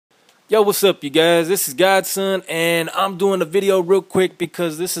Yo, what's up, you guys? This is Godson, and I'm doing a video real quick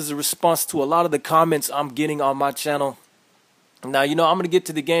because this is a response to a lot of the comments I'm getting on my channel. Now, I'm going to get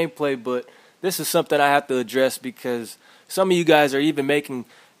to the gameplay, but this is something I have to address because some of you guys are even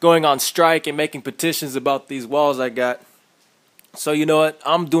going on strike and making petitions about these walls I got. So you know what?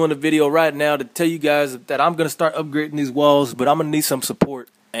 I'm doing a video right now to tell you guys that I'm going to start upgrading these walls, but I'm going to need some support.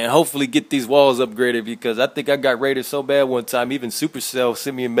 And hopefully get these walls upgraded because I think I got raided so bad one time. Even Supercell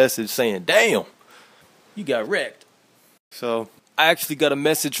sent me a message saying, "Damn, you got wrecked." So I actually got a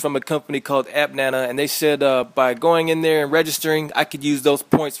message from a company called AppNana, and they said by going in there and registering, I could use those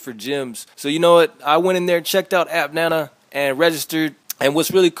points for gyms. So you know what? I went in there, checked out AppNana, and registered. And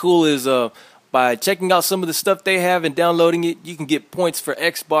what's really cool is by checking out some of the stuff they have and downloading it, you can get points for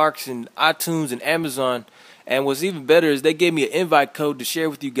Xbox and iTunes and Amazon. And what's even better is they gave me an invite code to share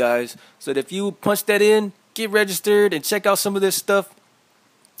with you guys. So that if you punch that in, get registered, and check out some of this stuff,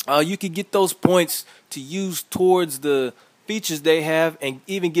 you can get those points to use towards the features they have and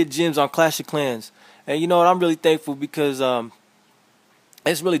even get gems on Clash of Clans. And you know what? I'm really thankful because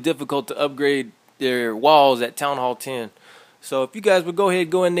it's really difficult to upgrade their walls at Town Hall 10. So if you guys would go ahead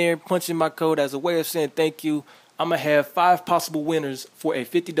and go in there and punch in my code as a way of saying thank you, I'm going to have 5 possible winners for a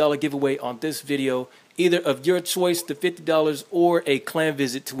 $50 giveaway on this video. Either of your choice, the $50 or a clan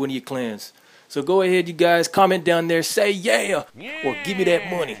visit to one of your clans. So go ahead, you guys, comment down there, say yeah, or give me that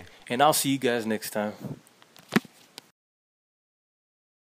money. And I'll see you guys next time.